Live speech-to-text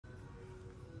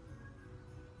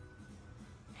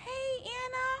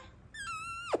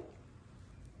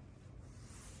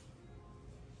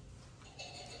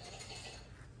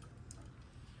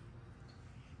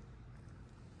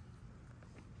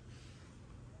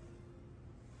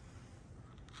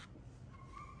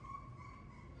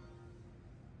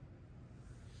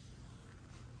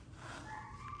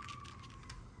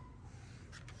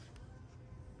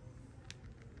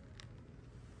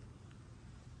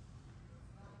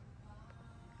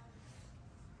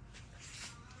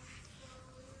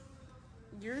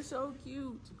You're so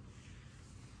cute.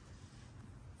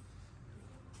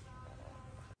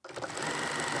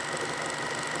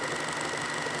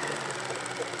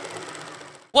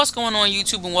 What's going on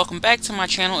YouTube, and welcome back to my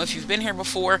channel. If you've been here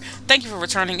before, thank you for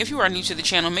returning. If you are new to the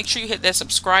channel, make sure you hit that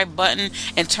subscribe button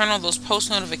and turn on those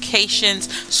post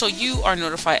notifications so you are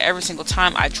notified every single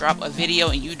time I drop a video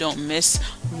and you don't miss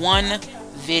one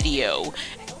video.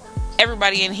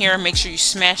 Everybody in here, make sure you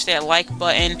smash that like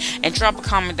button and drop a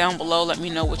comment down below. Let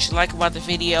me know what you like about the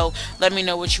video. Let me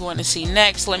know what you want to see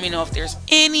next. Let me know if there's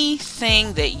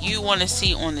anything that you want to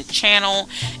see on the channel,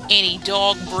 any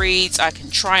dog breeds. I can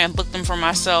try and book them for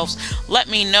myself. Let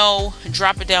me know.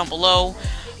 Drop it down below.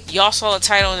 Y'all saw the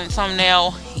title and the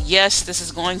thumbnail. Yes, this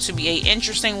is going to be an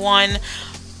interesting one.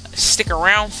 Stick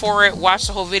around for it. Watch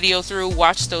the whole video through.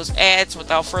 Watch those ads.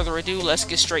 Without further ado, let's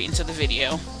get straight into the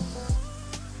video.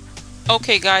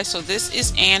 Okay guys, so this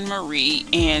is Anne Marie,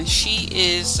 and she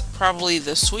is probably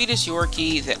the sweetest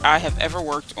Yorkie that I have ever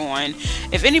worked on.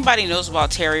 If anybody knows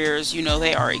about terriers, you know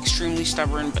they are extremely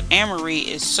stubborn, but Anne Marie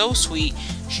is so sweet.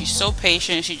 She's so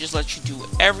patient. She just lets you do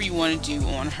whatever you want to do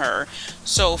on her.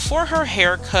 So for her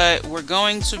haircut, we're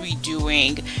going to be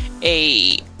doing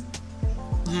a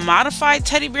modified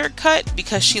teddy bear cut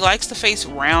because she likes the face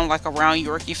round, like a round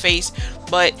Yorkie face,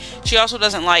 but she also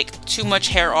doesn't like too much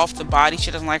hair off the body.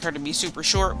 She doesn't like her to be super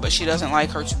short, but she doesn't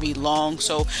like her to be long.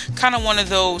 So kind of one of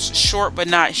those short but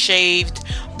not shaved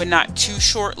but not too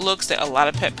short looks that a lot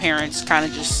of pet parents kind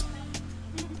of just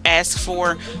ask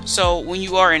for. So when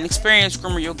you are an experienced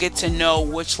groomer, you'll get to know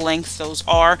which lengths those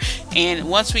are, and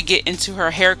once we get into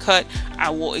her haircut, I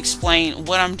will explain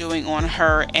what I'm doing on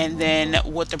her and then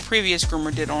what the previous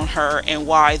groomer did on her and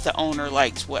why the owner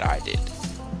liked what I did.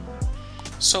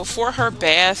 So for her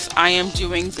bath, I am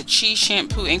doing the Cheese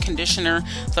shampoo and conditioner.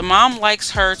 The mom likes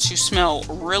her to smell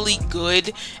really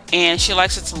good and she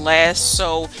likes it to last,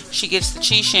 so she gets the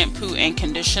Cheese shampoo and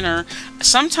conditioner.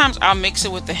 Sometimes I'll mix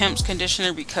it with the Hemp's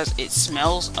conditioner because it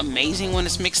smells amazing when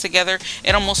it's mixed together.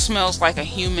 It almost smells like a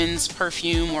human's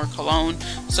perfume or cologne.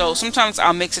 So sometimes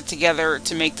I'll mix it together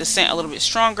to make the scent a little bit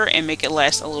stronger and make it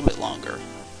last a little bit longer.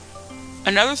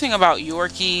 Another thing about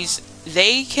Yorkies,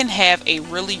 they can have a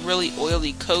really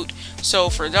oily coat. So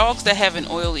for dogs that have an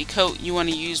oily coat, you want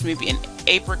to use maybe an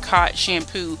apricot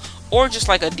shampoo or just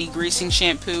like a degreasing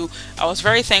shampoo. I was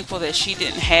very thankful that she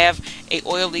didn't have a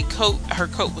oily coat. Her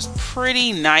coat was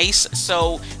pretty nice,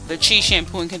 so the Cheese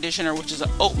shampoo and conditioner, which is an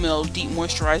oatmeal deep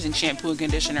moisturizing shampoo and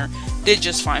conditioner, did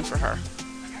just fine for her.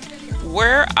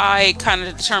 Where I kind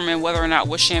of determine whether or not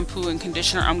what shampoo and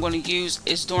conditioner I'm going to use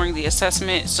is during the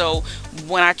assessment. So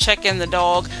when I check in the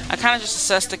dog, I kind of just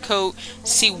assess the coat,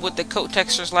 see what the coat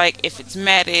texture is like, if it's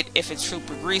matted, if it's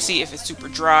super greasy, if it's super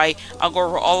dry. I'll go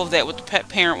over all of that with the pet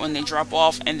parent when they drop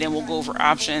off, and then we'll go over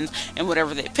options, and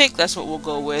whatever they pick, that's what we'll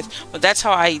go with. But that's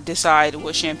how I decide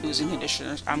what shampoos and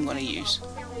conditioners I'm going to use.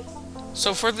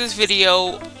 So for this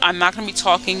video, I'm not going to be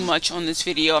talking much on this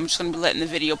video. I'm just going to be letting the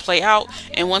video play out.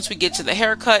 And once we get to the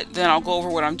haircut, then I'll go over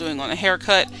what I'm doing on the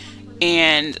haircut.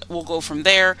 And we'll go from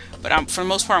there. But for the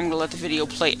most part, I'm going to let the video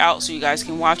play out so you guys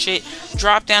can watch it.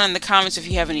 Drop down in the comments if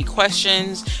you have any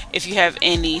questions. If you have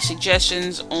any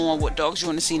suggestions on what dogs you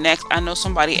want to see next. I know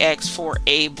somebody asked for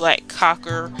a black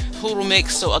cocker poodle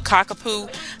mix, so a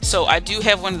cockapoo. So I do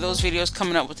have one of those videos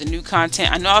coming up with the new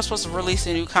content. I know I was supposed to release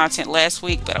the new content last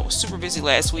week, but I was super busy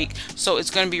last week. So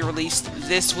it's going to be released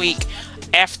this week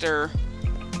after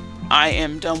I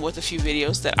am done with a few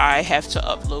videos that I have to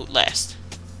upload last.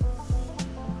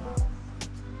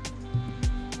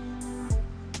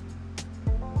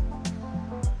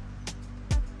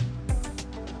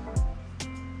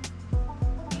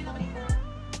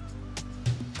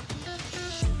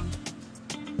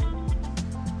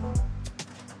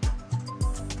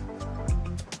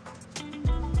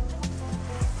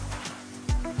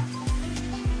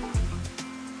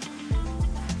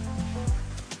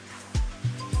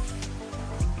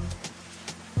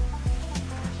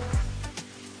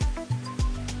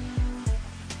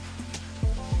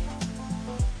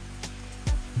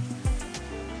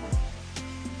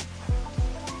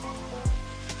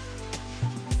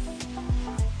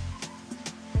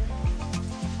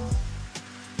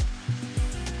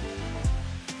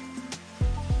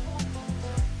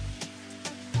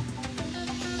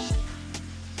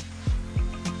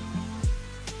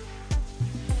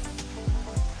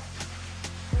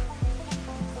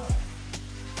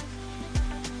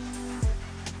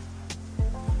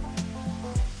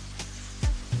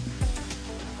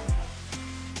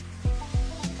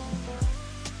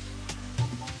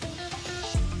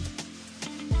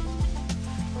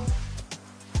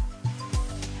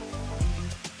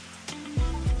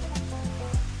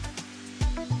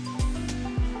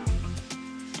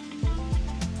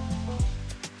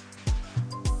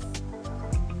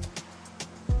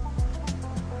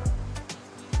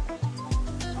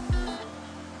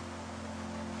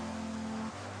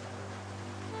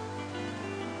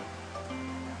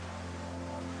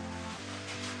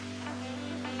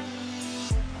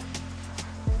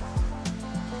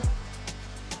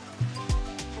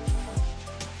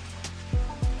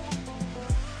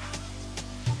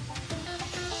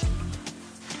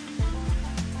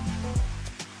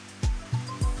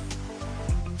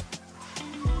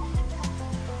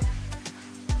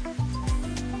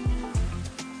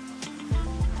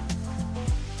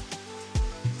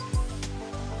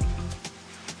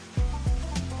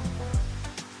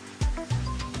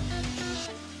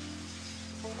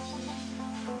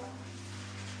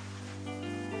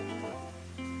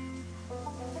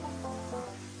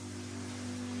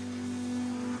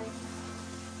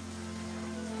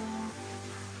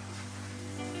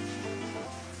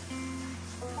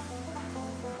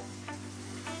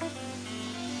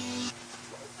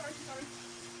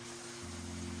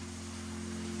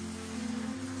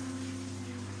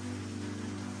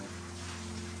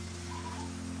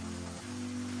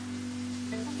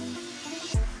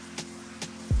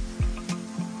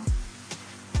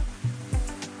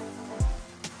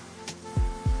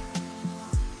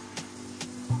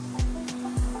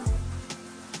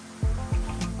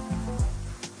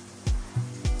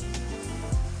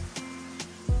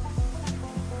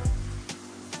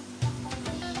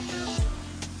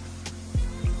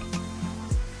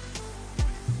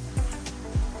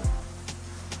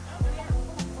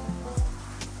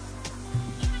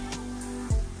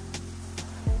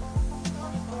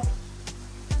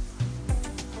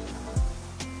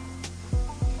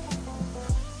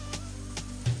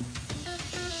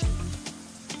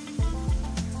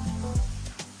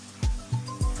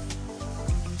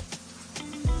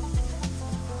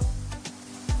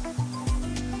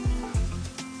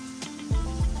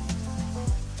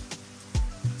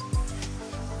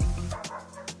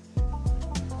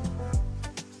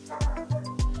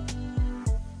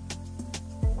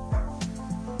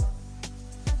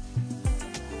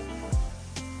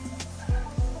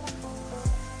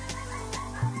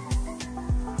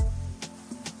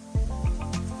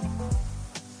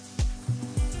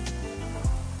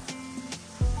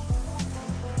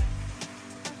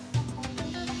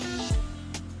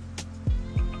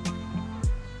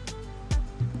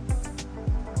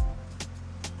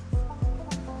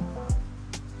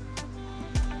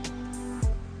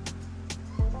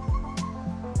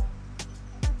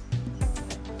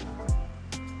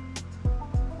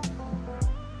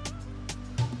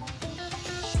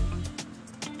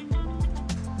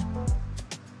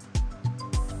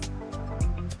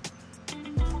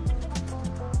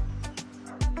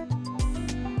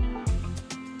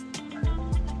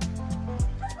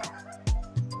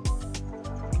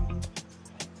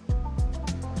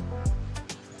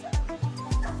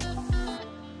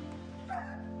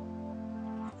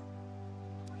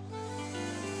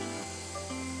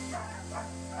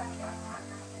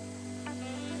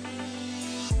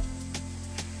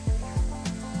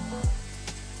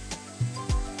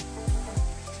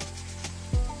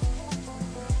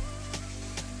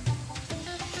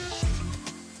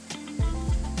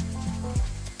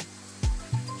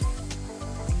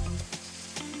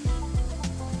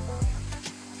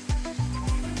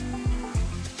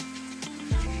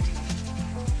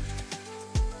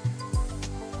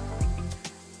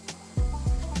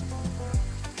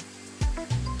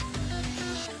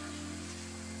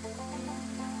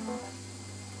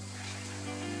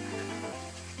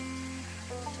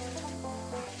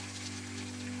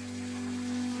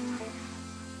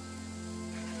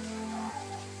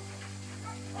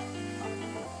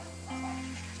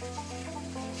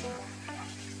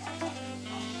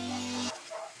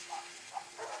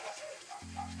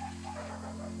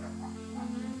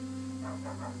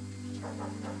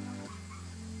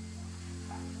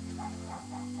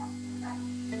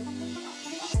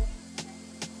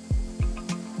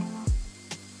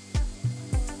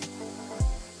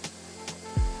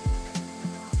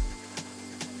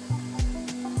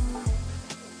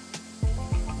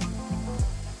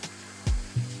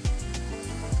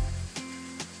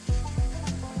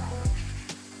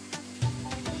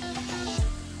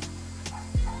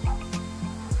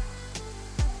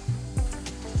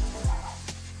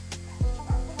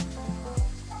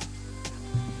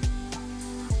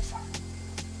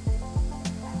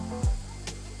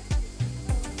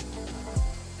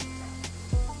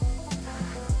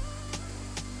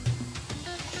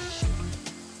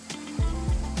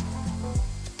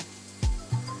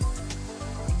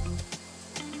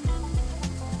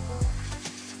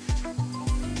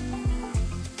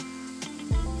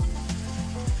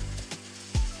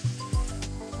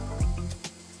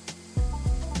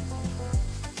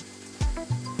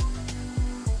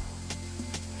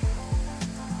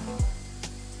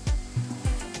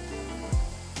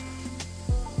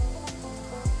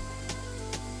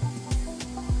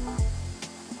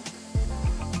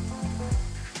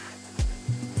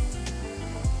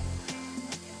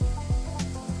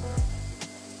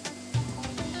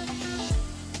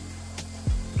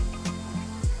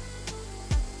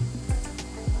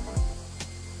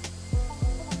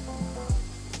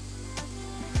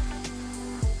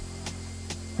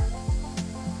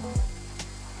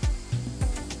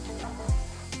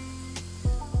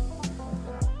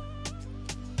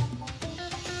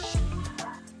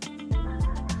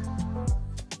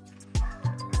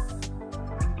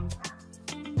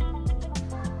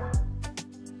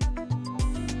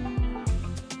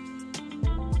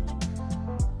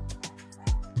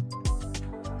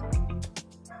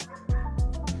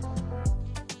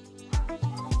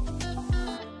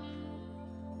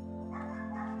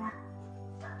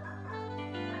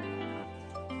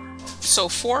 So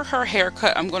for her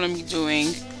haircut, I'm going to be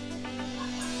doing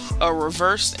a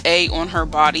reverse A on her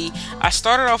body. I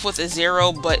started off with a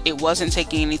 0, but it wasn't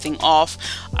taking anything off.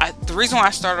 The reason why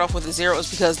I started off with a 0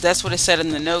 is because that's what it said in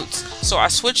the notes. So I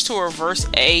switched to a reverse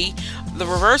A. The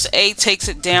reverse A takes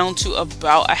it down to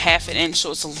about a ½ inch,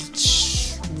 so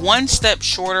it's one step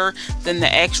shorter than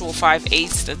the actual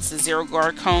 5/8. That's the 0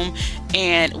 guard comb.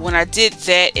 And when I did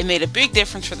that, it made a big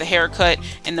difference for the haircut,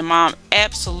 and the mom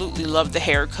absolutely loved the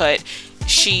haircut.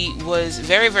 She was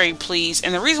very, very pleased,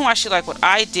 and the reason why she liked what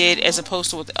I did as opposed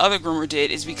to what the other groomer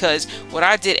did is because what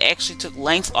I did actually took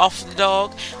length off of the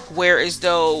dog, whereas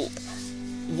though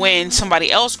when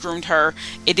somebody else groomed her,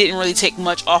 it didn't really take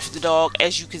much off the dog,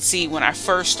 as you could see when I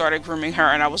first started grooming her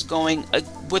and I was going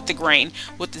with the grain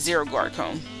with the 0 guard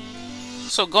comb.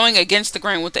 So going against the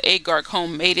grain with the 8 guard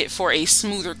comb made it for a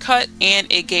smoother cut,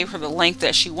 and it gave her the length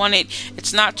that she wanted.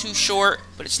 It's not too short,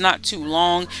 but it's not too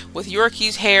long. With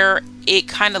Yorkie's hair, it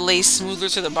kind of lays smoother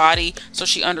to the body, so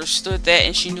she understood that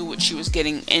and she knew what she was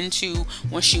getting into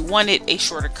when she wanted a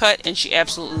shorter cut, and she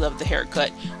absolutely loved the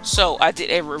haircut. So I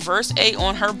did a reverse A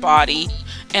on her body,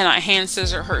 and I hand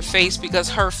scissored her face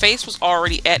because her face was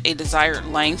already at a desired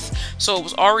length. So it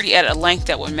was already at a length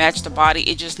that would match the body.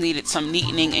 It just needed some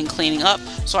neatening and cleaning up.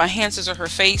 So I hand scissored her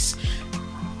face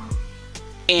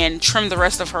and trimmed the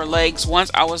rest of her legs once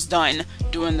I was done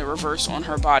doing the reverse on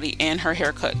her body, and her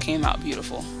haircut came out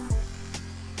beautiful.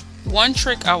 One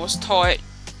trick I was taught,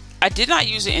 I did not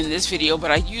use it in this video,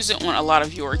 but I use it on a lot of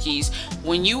Yorkies.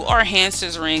 When you are hand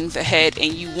scissoring the head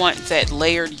and you want that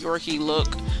layered Yorkie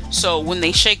look, so when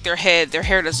they shake their head, their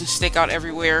hair doesn't stick out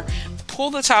everywhere,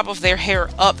 pull the top of their hair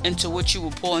up into what you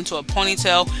will pull into a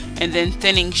ponytail, and then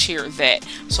thinning shear that,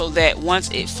 so that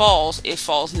once it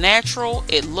falls natural,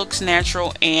 it looks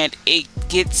natural, and it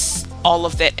gets all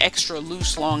of that extra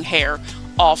loose long hair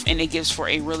off, and it gives for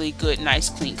a really good, nice,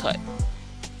 clean cut.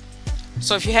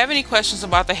 So if you have any questions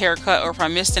about the haircut, or if I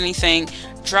missed anything,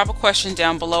 drop a question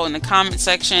down below in the comment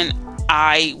section.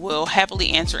 I will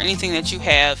happily answer anything that you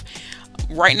have.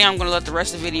 Right now I'm going to let the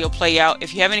rest of the video play out.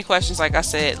 If you have any questions, like I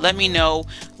said, let me know.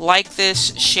 Like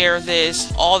this, share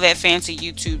this, all that fancy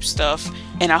YouTube stuff,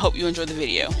 and I hope you enjoy the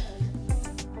video.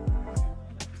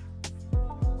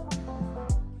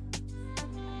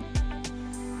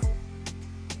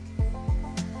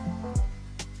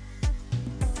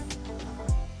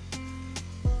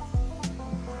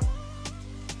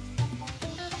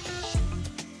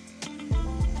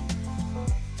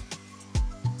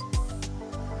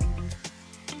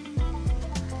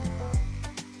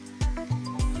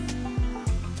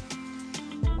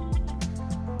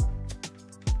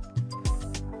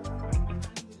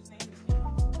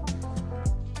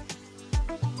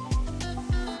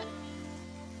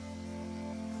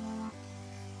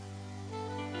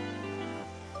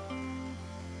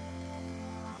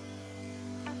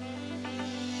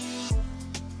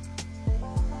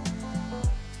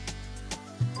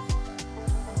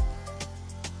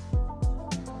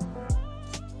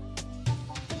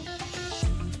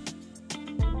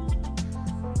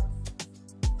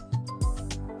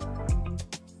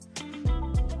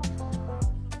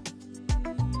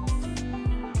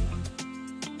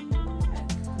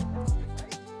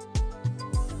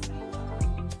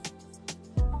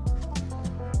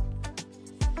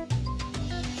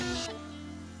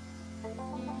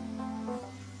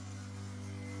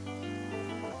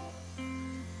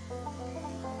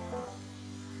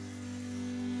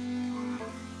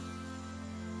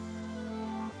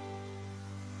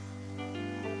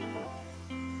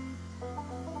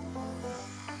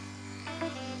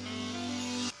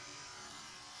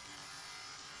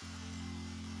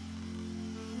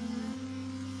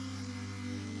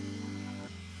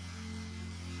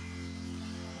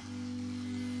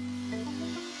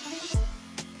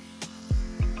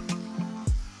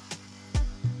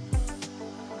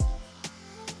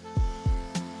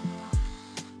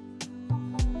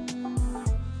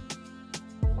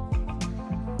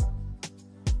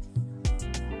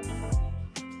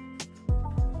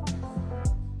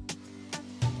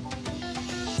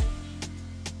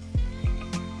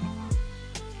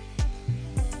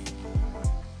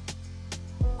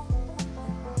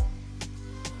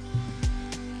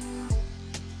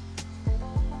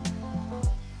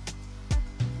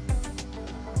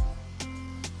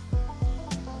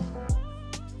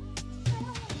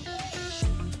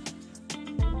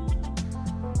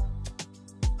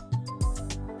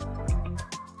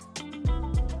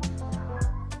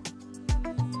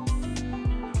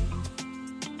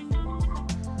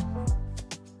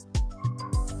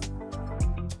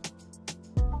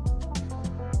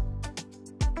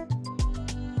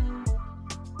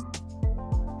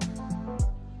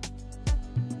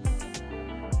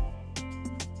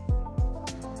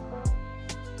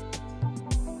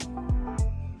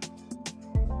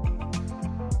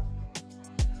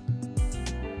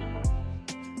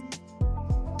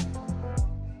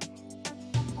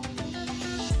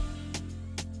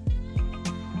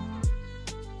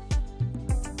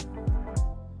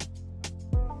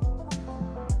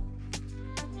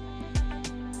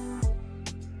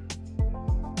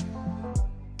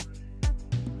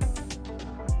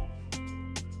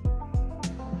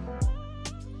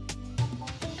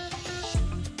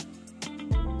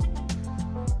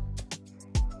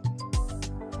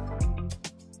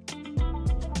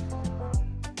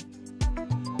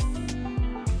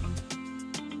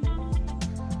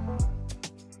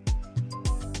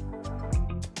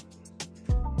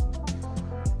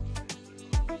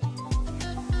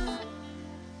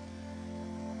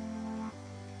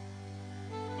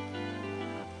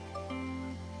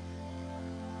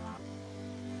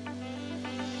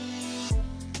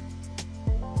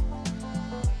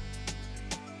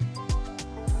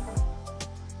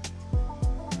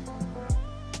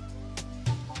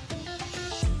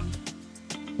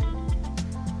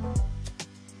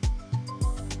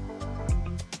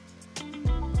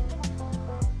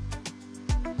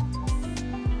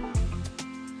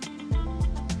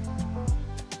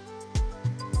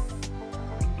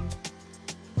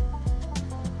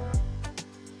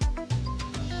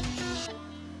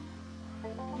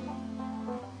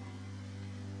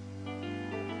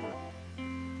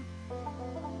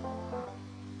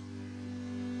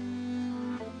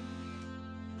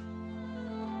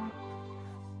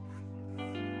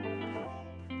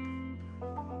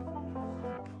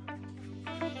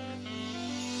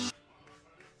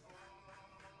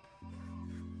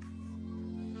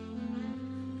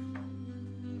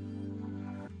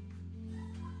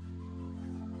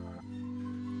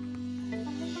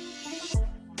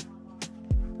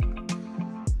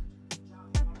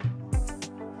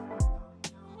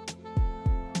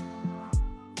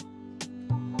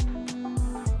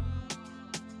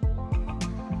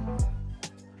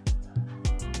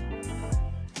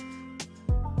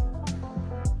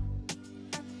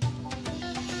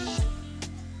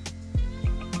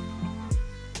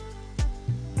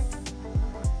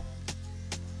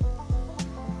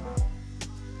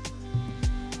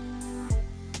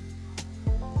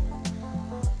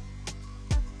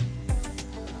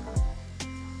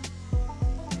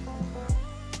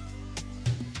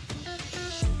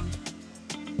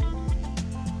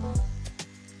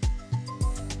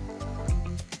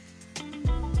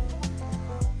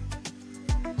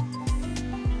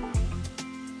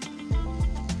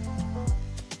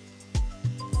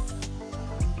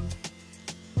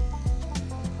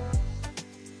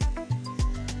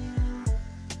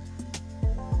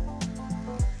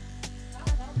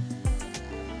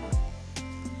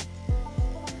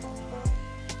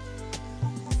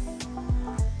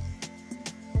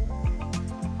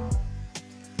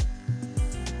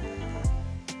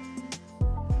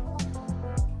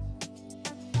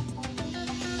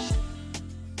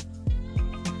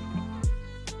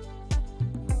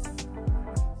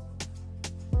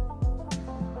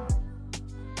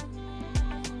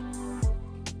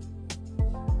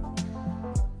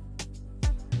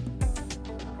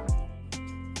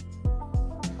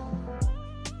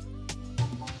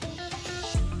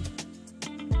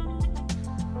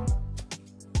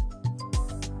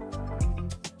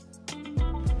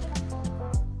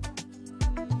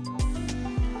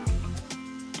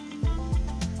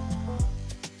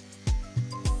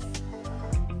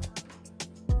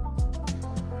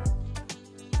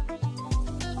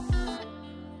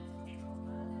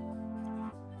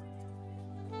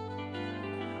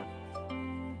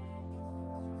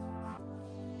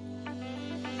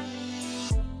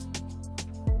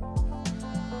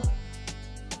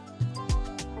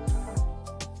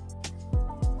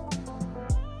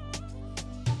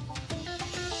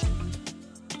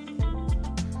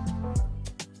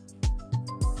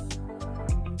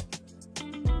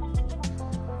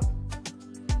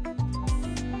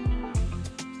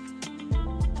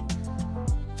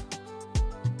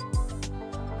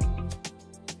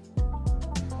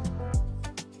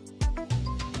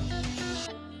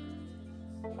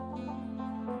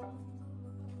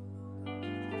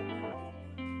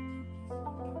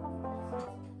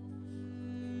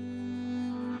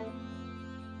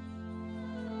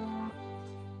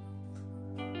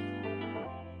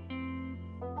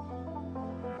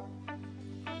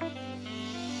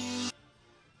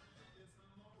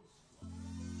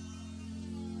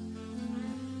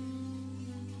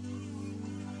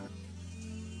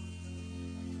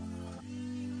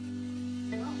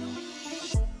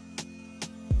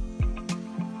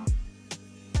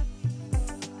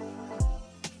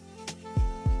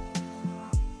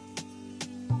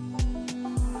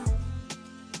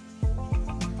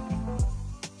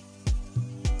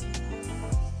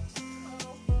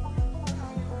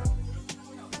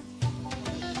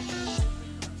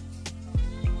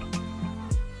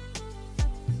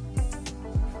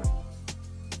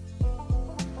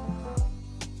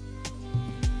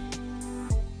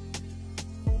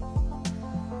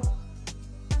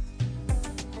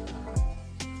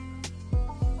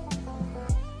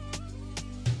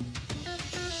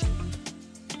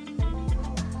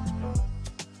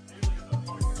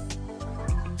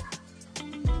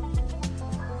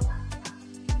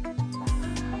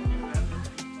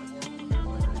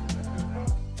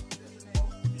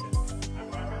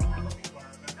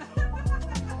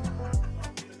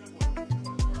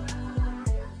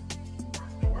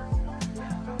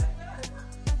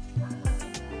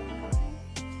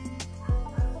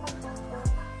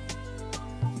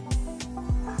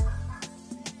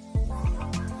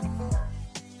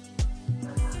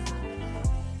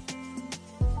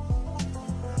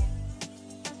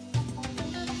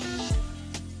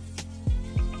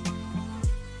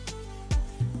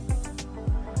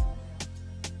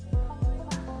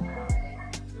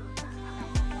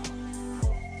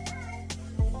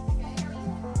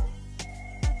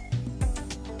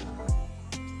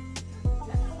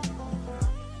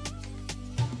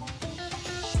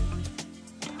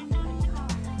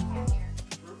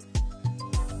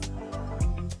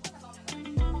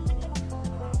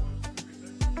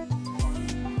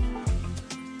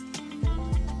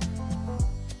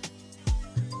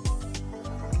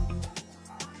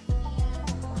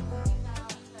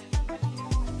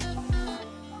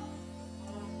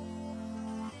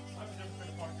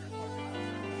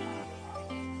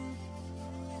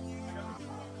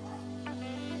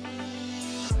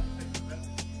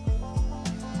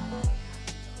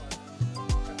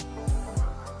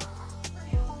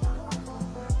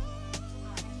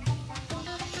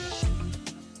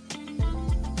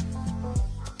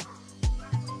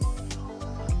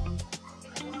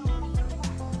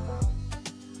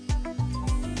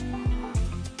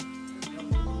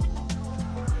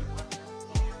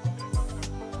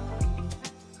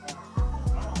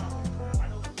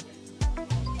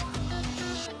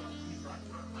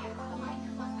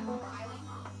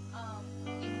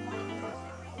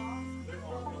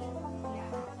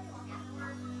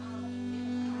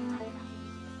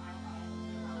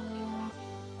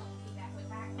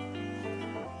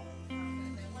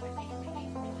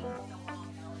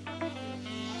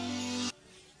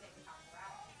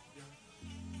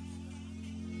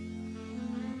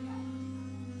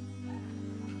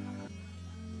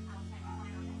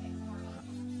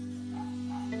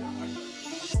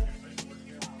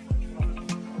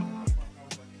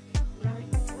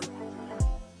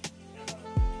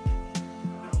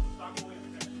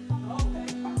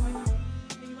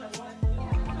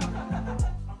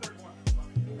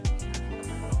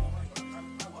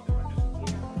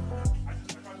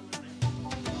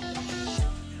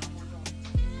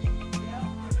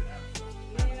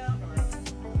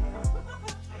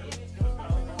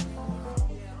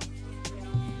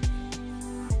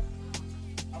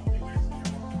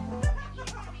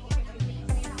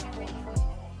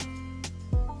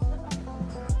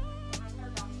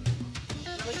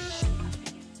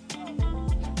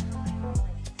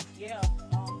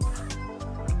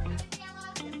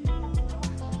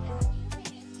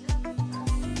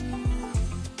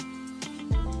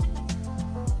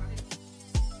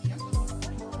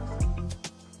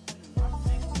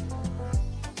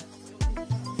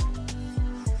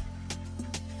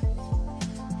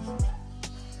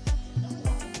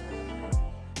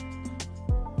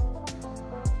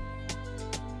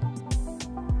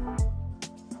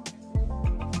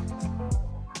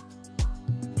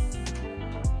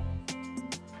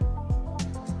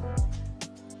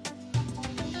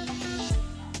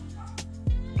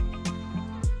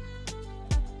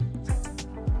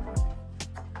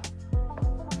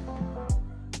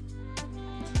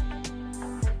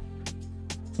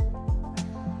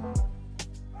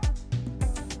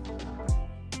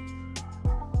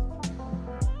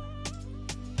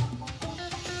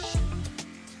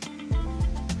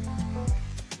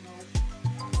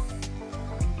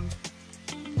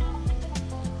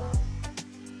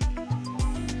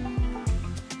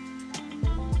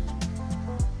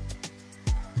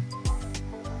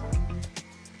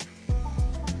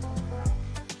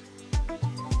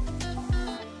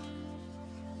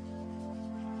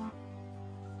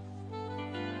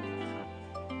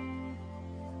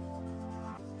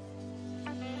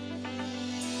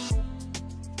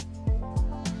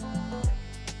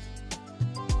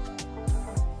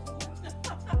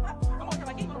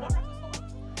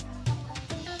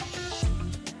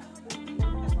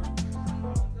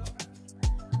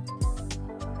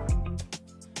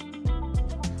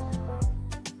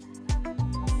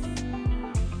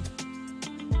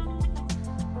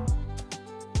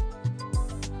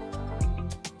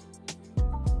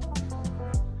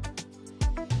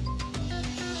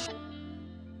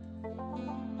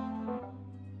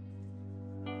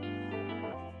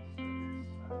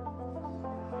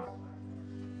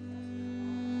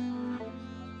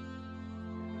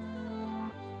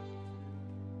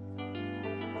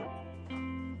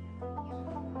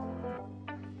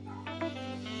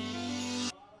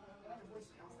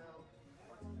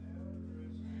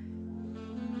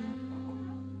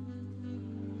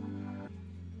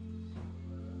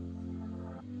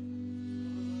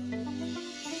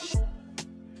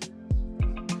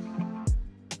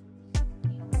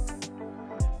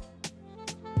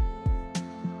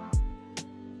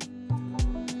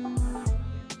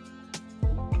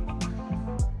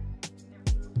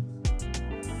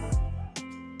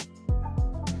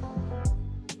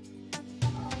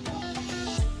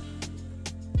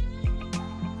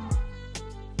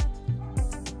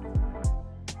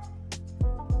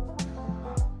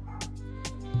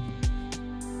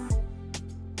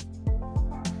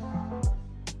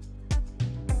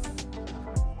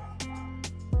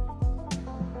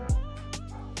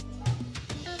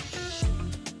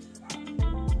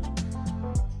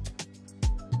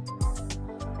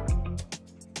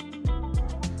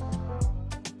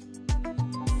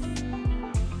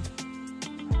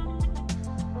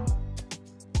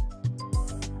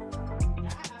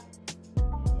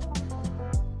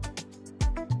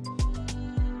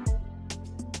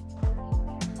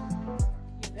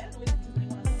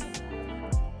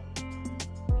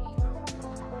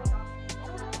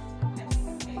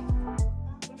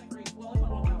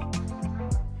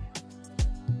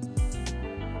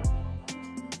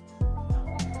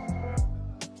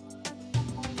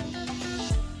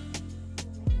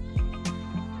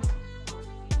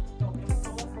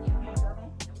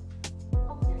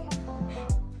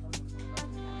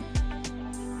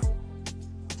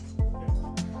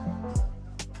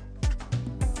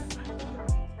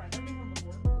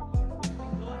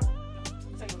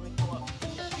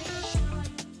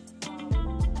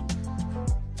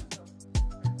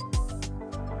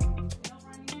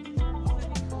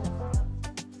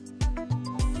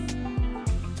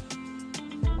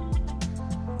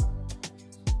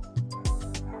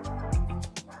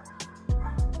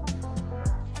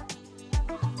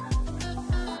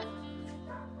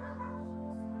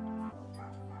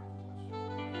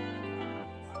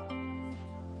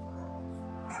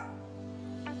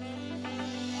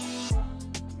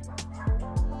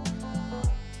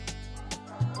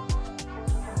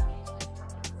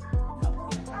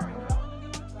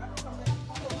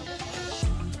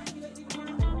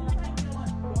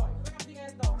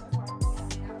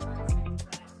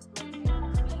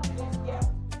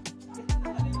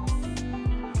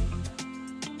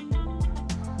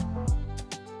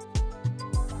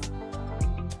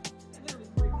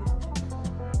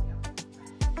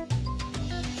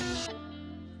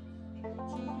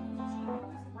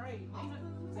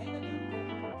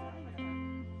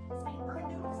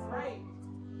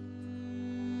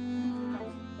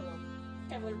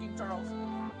 have Liberty Charles.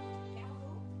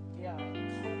 Yeah. You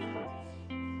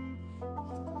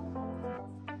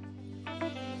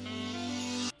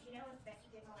know if Becky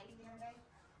did the lady the other day?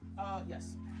 Yes.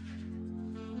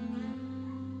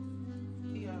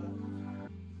 He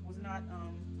was not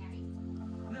Happy.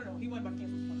 no, he went by cancel.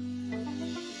 You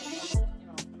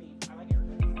know, I mean, I like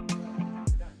everybody.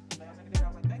 Done. Last thing I did, I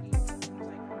was like, Becky. I was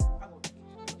like, I'll go with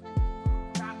Becky.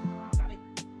 Stop it.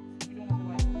 You doing what you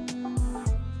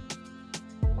like?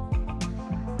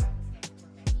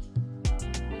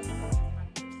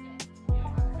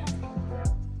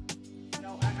 No,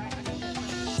 I think that's,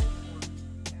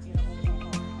 you know,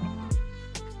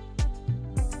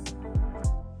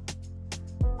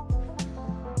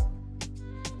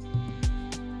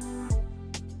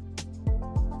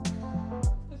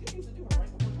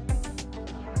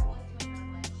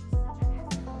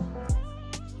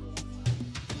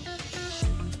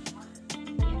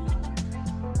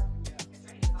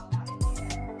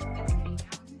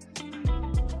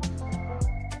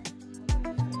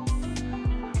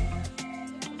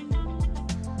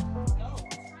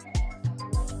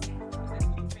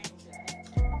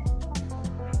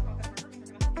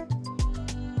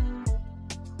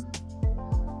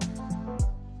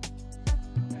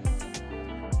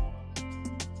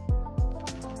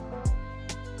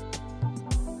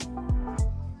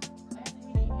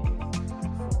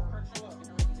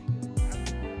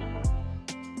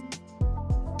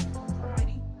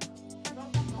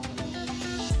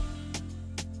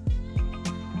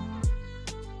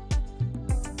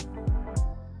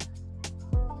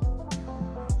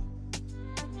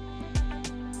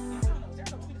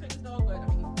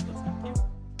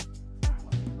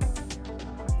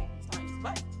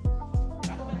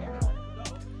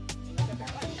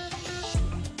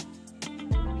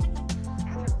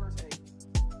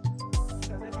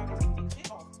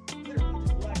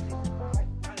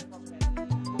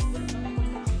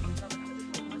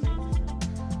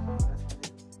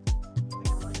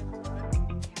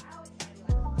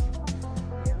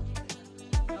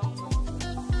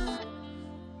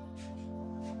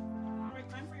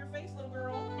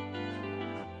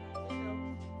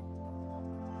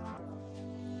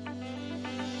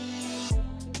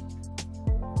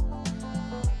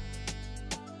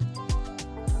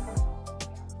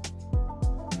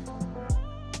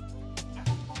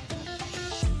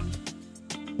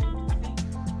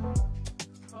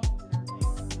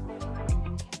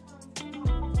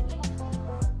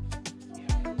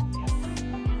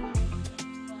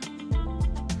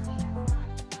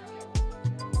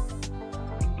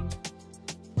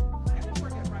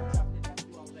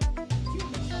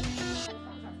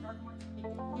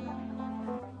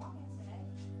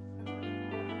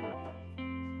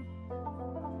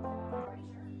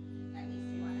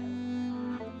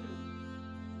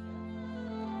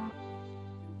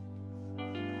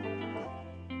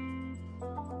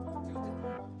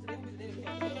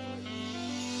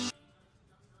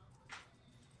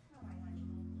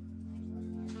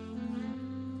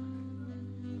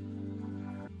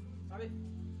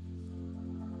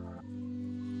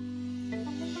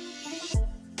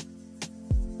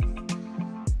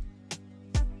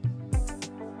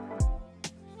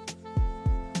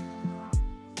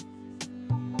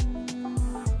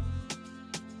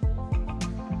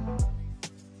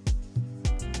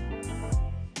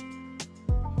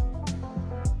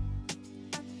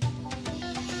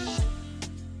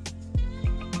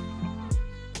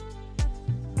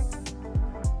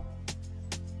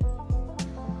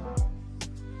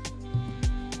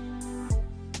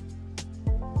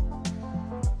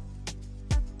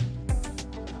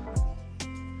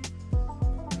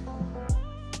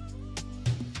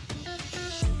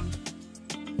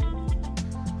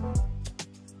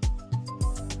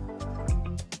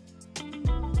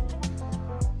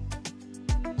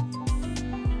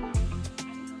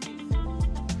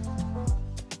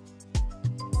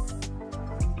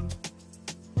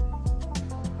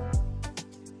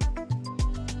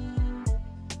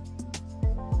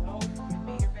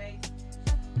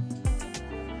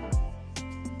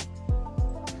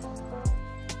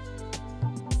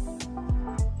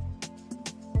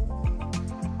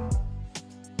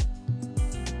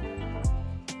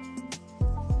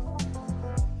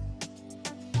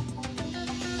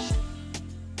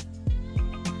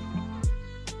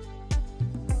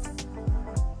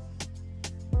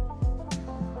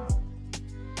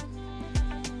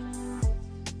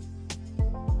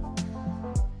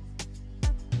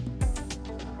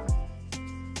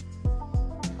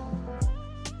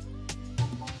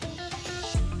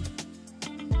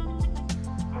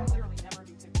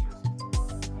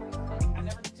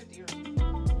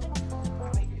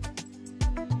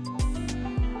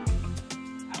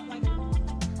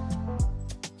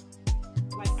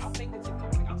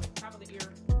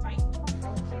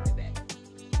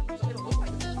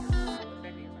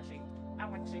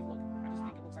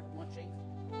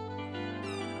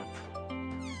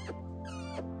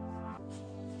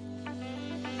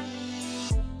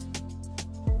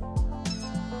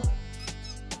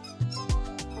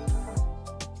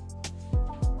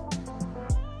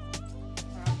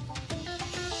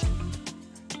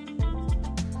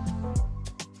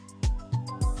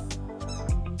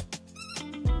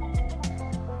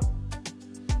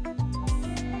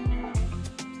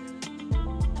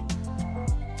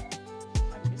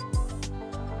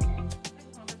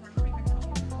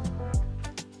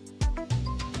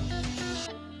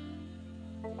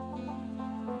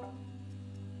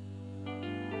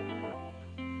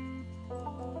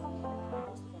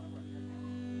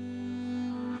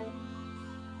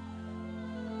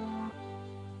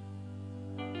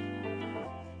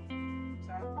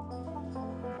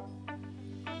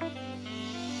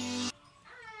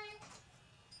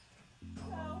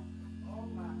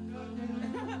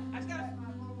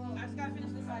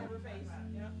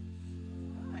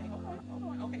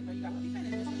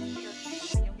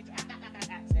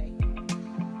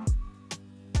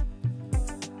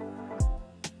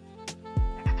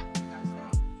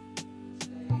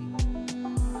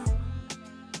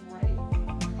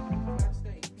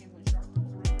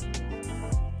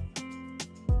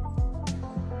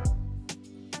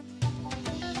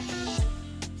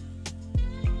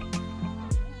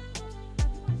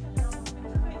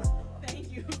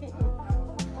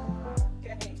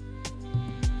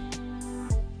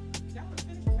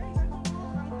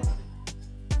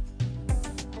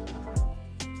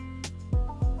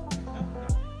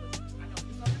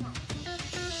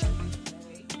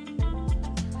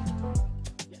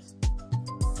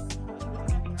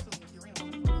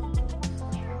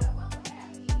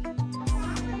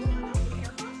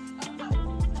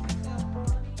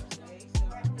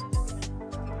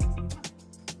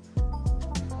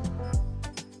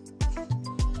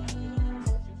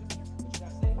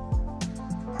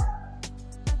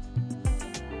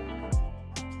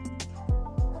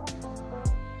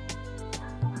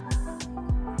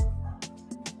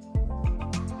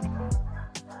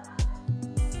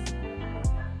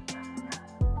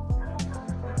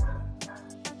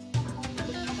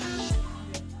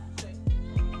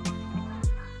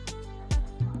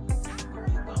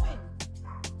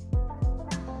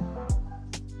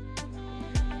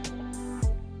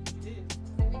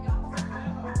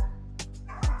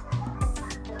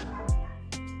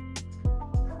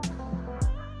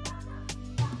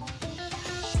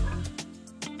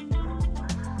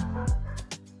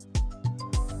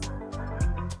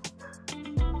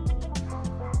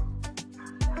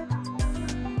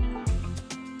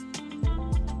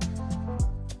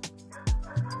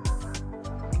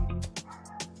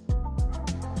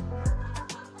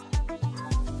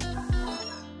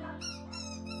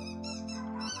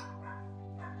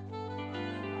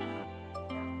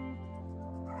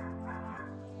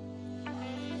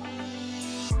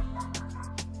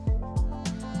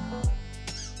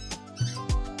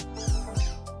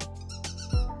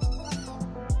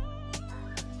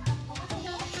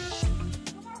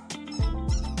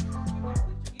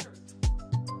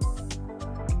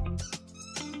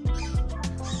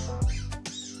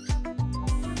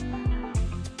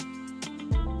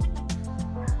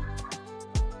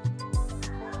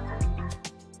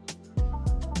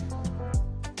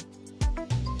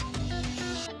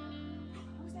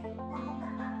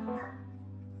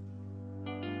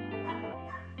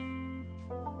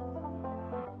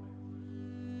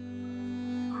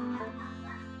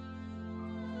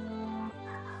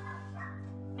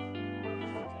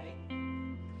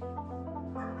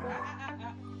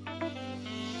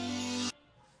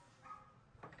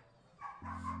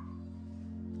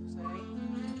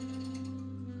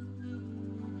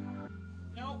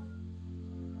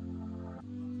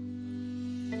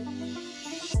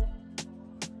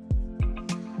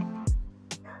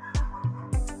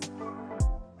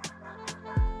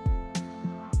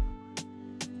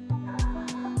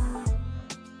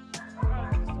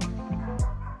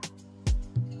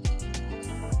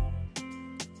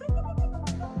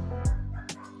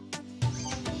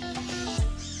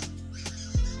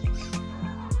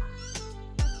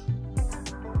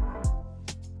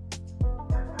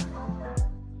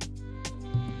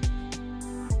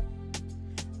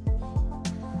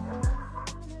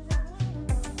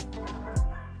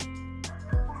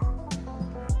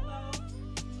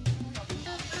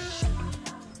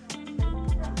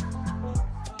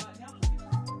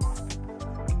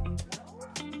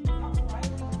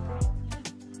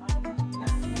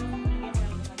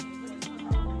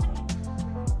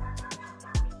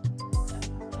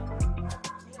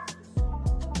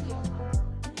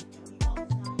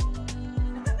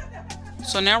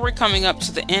 So now we're coming up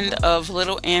to the end of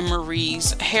little Anne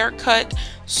Marie's haircut.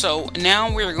 So now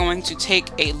we're going to take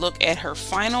a look at her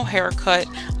final haircut.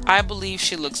 I believe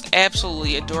she looks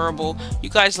absolutely adorable. You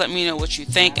guys let me know what you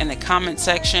think in the comment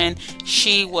section.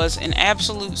 She was an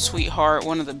absolute sweetheart,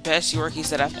 one of the best Yorkies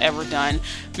that I've ever done.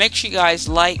 Make sure you guys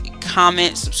like,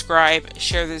 comment, subscribe,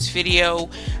 share this video.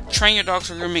 Train your dogs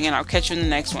for grooming, and I'll catch you in the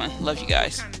next one. Love you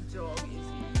guys.